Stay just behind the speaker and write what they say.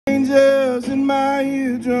bells in my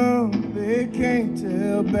eardrum, they can't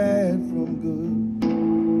tell bad from good.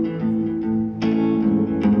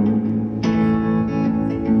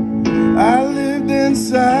 I lived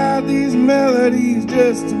inside these melodies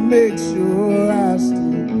just to make sure I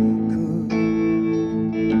still could.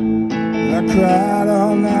 I cried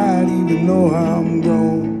all night even though I'm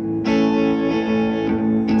grown.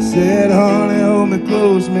 Said, honey, hold me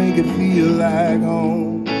close, make it feel like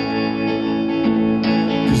home.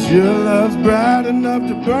 'Cause your love's bright enough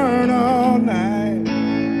to burn all night.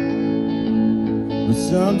 But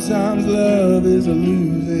sometimes love is a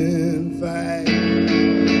losing fight.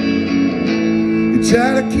 You try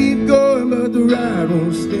to keep going, but the ride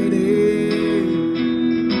won't steady.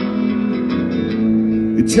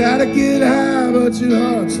 You try to get high, but your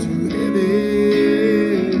heart's too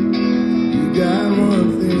heavy. You got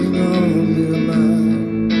one thing on your mind.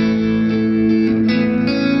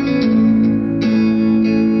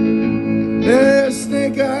 There's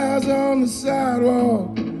snake eyes on the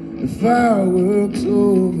sidewalk and fireworks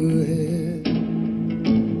overhead.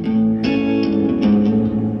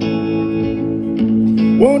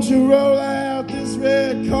 Won't you roll out this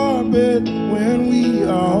red carpet when we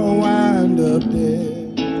all wind up dead?